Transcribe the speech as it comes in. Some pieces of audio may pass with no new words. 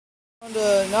On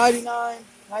the 99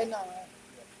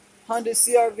 Honda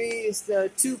CRV, it's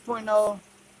the 2.0.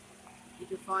 You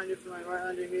can find it from like right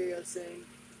under here. I'm saying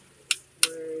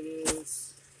where it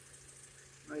is,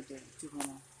 right there,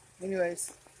 2.0.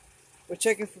 Anyways, we're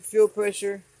checking for fuel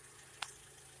pressure,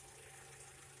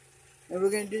 and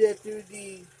we're gonna do that through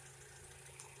the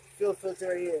fuel filter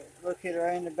right here, located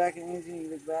right in the back of the engine. You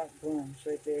look back, boom, it's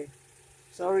right there.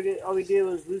 So all we did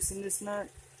was loosen this nut.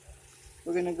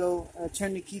 We're gonna go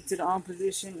turn the key to the on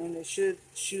position, and it should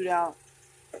shoot out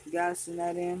gas in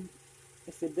that end.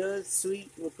 If it does,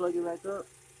 sweet, we'll plug it back up.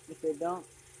 If it don't,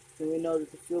 then we know that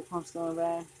the fuel pump's going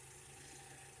bad.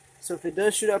 So if it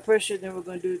does shoot out pressure, then we're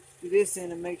gonna do this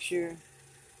end to make sure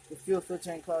the fuel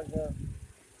filter ain't clogged up.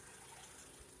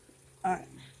 Alright,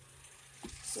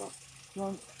 so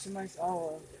going to my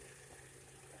I'll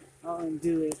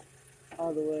undo it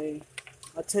all the way.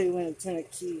 I'll tell you when to turn the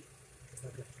key.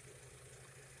 Okay.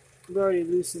 We already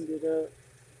loosened it up.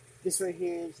 This right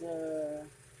here is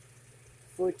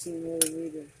 14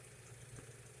 millimeter.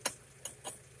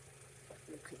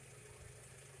 Okay,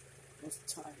 let's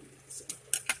tighten this up.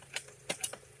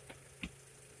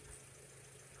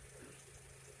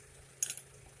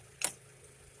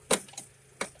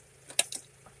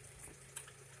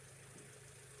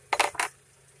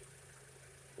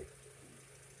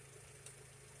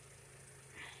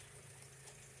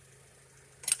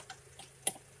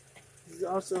 This is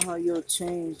also how you'll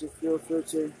change the fuel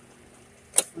filter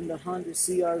on the Honda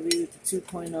CRV with the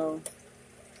 2.0.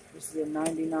 This is a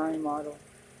 99 model.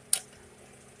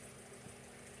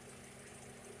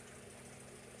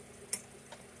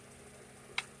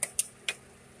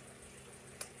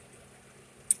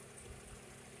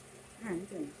 Man, you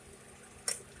can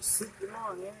sleep it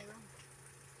on, yeah.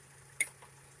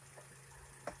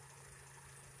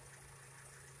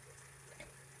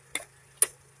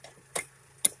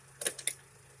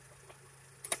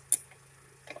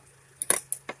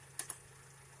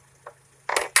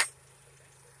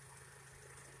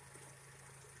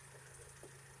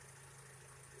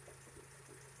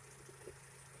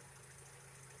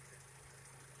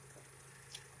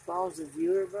 If I was a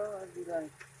viewer, bro, I'd be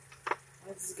like,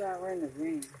 why this guy wearing the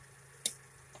ring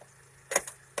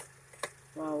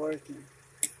while working?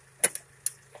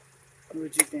 What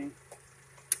would you think?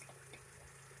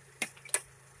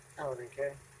 I wouldn't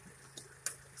care.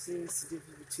 See, it's the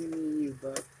difference between me and you,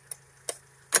 bro.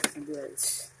 I'd be like,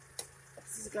 what's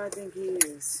this guy think he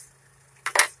is?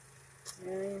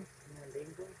 Man,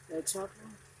 that chopper?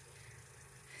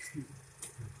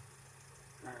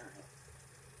 Alright.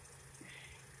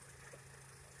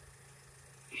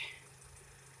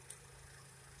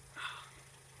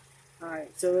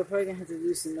 Alright, so we're probably gonna have to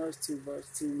loosen those two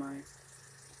bolts too, mine.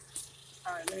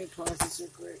 Alright, let me pause this real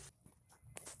quick.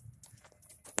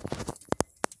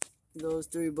 Those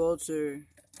 3 bolts are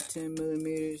 10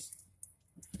 millimeters.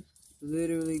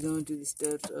 Literally going through the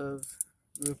steps of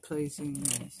replacing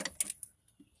this.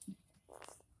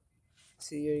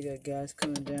 See, you already got gas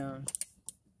coming down.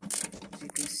 As you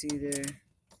can see there.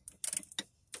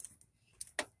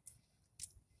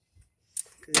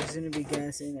 Because there's going to be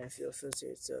gas in that fuel filter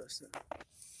itself. So.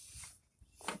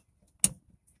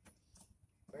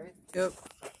 Yep.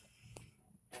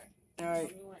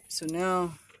 Alright, so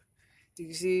now you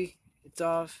can see it's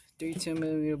off. 3 10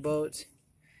 millimeter bolts.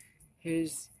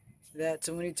 Here's that.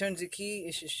 So when he turns the key,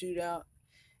 it should shoot out.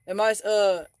 When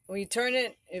you turn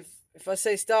it, if I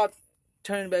say stop,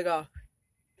 turn it back off.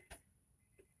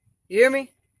 You hear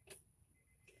me?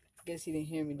 Guess he didn't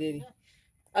hear me, did he?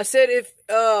 I said if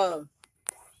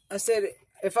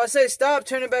I say stop,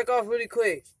 turn it back off really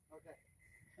quick. Okay.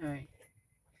 Alright.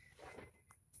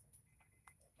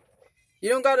 You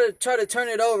don't gotta try to turn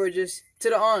it over, just to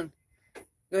the on.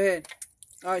 Go ahead.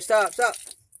 Alright, stop.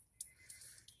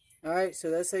 Alright,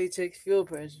 so that's how you check fuel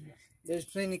pressure. There's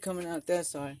plenty coming out that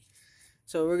side.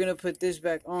 So we're gonna put this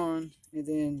back on and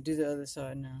then do the other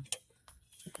side now.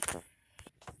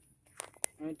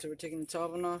 Alright, so we're taking the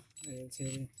top one off.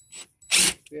 We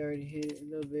already hit it a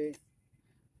little bit.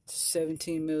 It's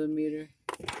 17 millimeter.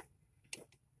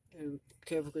 Be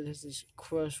careful because there's this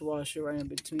crush washer right in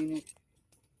between it.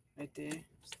 Right there.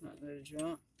 Let's not let it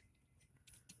drop.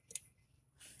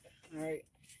 Alright,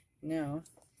 now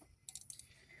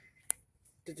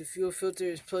that the fuel filter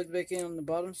is plugged back in on the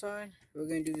bottom side, we're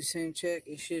going to do the same check.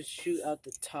 It should shoot out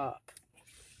the top.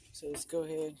 So let's go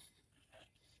ahead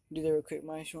and do that real quick.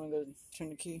 Mike, you want to go turn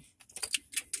the key?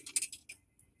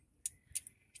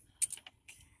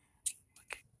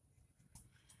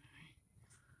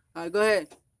 Alright, go ahead.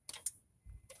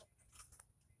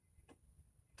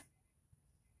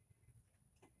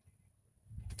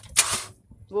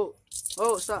 Whoa.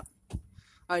 Oh, stop.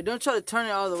 Alright, don't try to turn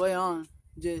it all the way on.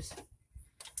 Just.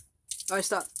 Alright,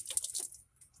 stop.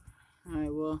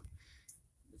 Alright, well.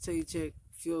 That's how you check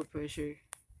fuel pressure.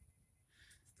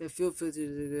 The fuel filters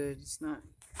are good. It's not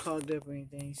clogged up or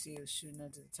anything. You see it's shooting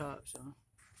up to the top, so.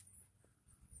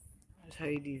 That's how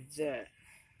you do that.